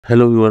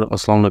Hello viewer,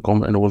 Assalamu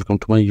alaikum and welcome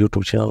to my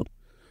YouTube channel.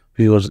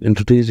 Viewers, in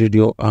today's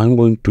video I'm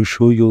going to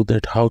show you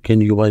that how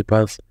can you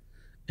bypass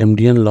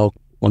MDM lock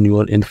on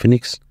your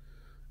Infinix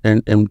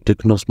and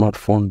Tecno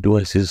smartphone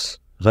devices.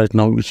 Right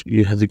now, as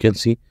you can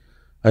see,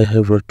 I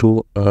have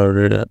two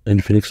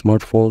Infinix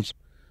smartphones,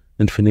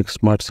 Infinix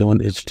Smart 7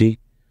 HD.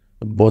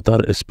 Both are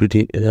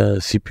SPD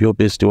CPU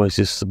based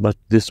devices, but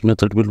this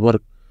method will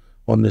work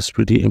on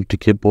SPD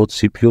MTK, both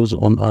CPUs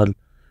on all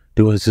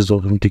devices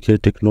of MTK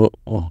Tecno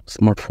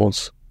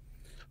smartphones.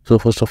 So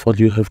first of all,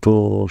 you have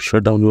to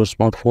shut down your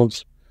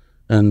smartphones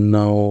and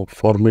now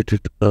format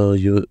it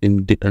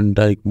in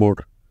dig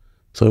mode.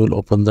 So I will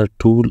open that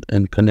tool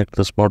and connect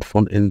the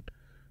smartphone in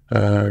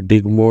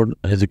dig mode.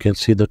 As you can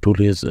see, the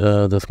tool is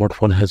the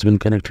smartphone has been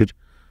connected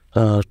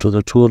to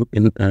the tool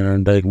in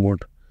dig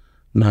mode.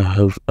 Now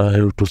I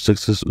have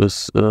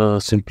to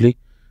simply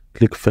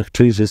click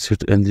factory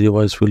reset and the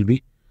device will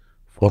be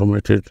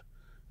formatted,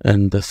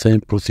 and the same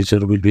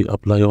procedure will be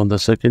applied on the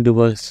second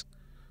device.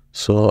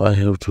 So I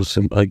have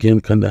to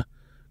again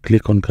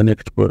click on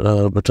connect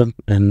button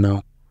and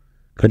now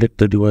connect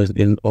the device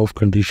in off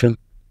condition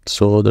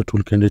so the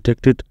tool can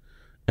detect it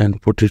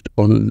and put it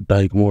on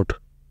dig mode.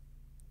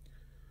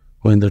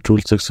 When the tool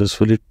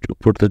successfully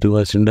put the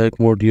device in dig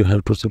mode, you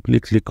have to simply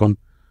click on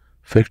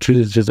factory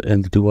reset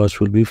and the device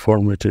will be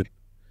formatted.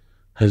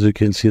 As you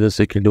can see, the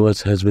second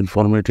device has been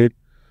formatted.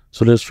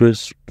 So let's wait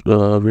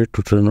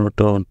to turn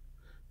it on.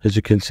 As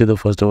you can see, the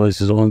first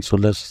device is on, so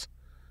let's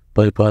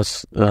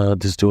bypass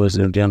this device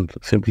again.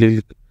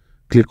 Simply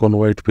click on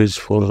white page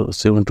for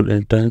 7 to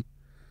 8 times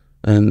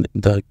and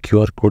the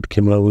QR code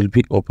camera will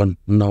be open.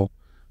 Now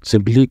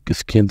simply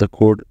scan the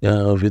code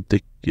with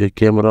the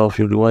camera of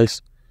your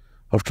device.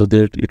 After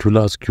that, it will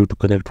ask you to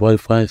connect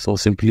Wi-Fi, so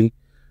simply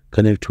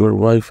connect your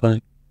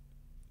Wi-Fi.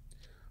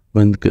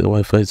 When the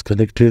Wi-Fi is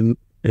connected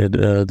and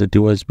the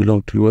device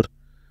belongs to your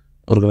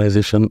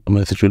organization, a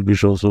message will be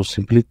shown, so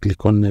simply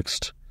click on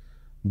next.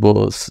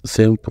 Both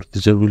same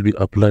procedure will be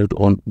applied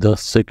on the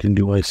second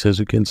device. As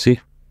you can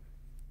see,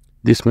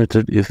 this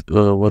method is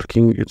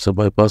working. It's a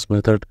bypass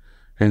method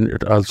and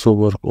it also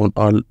work on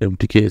all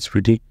MTK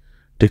SPD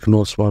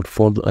Tecno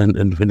smartphone and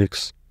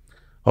Infinix.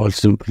 I'll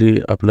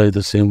simply apply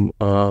the same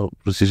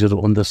procedure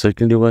on the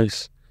second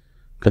device,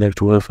 connect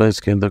Wi-Fi,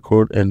 scan the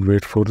code and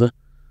wait for the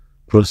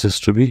process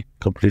to be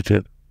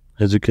completed.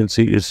 As you can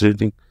see, it's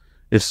reading,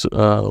 it's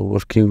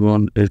working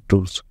on it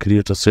to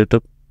create a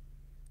setup.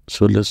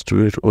 So let's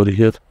do it over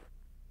here.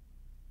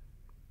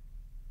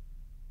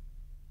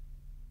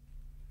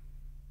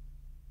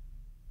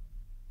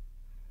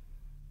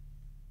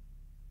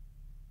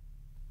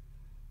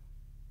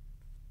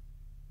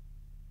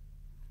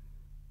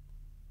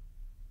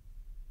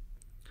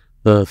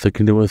 The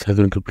second device has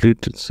been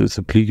completed, so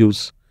simply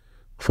use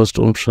first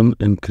option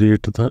and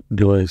create the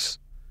device.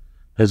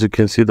 As you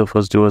can see, the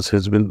first device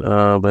has been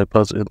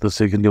bypassed and the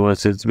second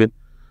device has been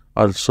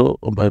also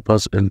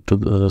bypassed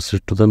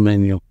into the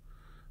menu.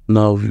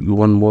 Now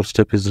one more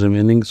step is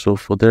remaining, so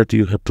for that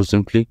you have to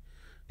simply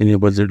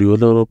enable the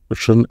developer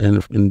option,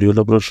 and in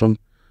developer option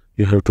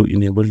you have to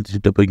enable the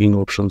debugging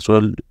option.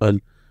 So I'll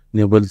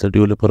enable the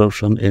developer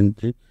option and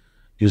the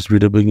USB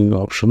debugging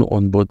option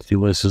on both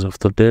devices.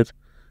 After that,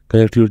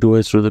 connect your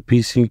device to the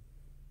PC,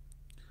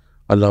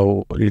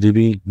 allow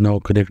EDB. Now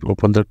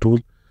open the tool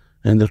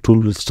and the tool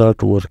will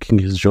start working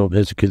his job.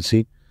 As you can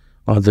see,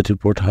 all the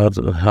reports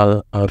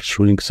are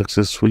showing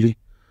successfully.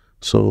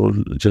 So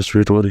just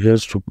wait over here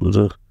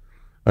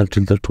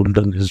until the tool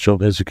done his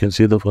job. As you can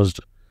see, the first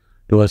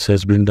device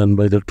has been done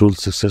by the tool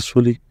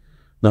successfully.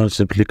 Now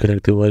simply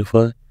connect the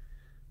Wi-Fi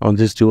on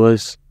this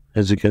device.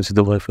 As you can see,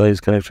 the Wi-Fi is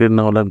connected.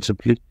 Now I'm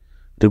simply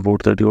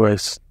reboot the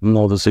device.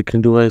 Now the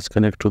second device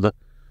connect to the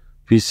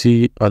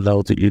PC,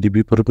 allow the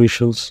EDB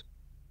permissions,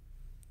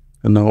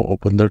 and now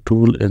open the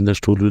tool and the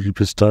tool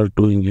will start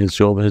doing his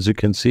job. As you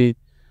can see,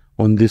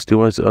 on this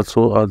device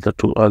also all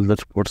the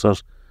reports are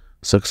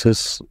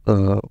success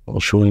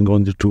showing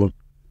on the tool.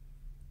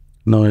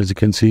 Now as you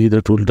can see, the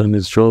tool done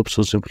its job,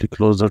 so simply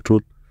close the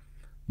tool,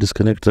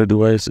 disconnect the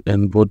device,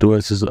 and both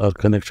devices are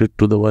connected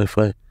to the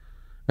Wi-Fi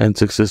and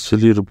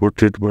successfully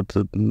reported, but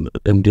the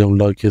MDM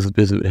lock has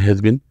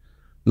been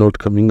not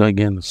coming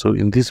again. So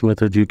in this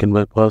method you can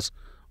bypass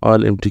all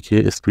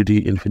MTK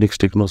SPD Infinix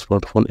Tecno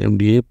smartphone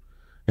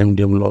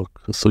MDM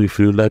lock. So if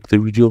you like the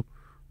video,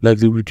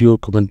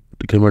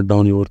 comment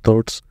down your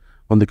thoughts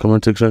on the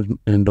comment section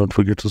and don't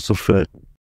forget to subscribe.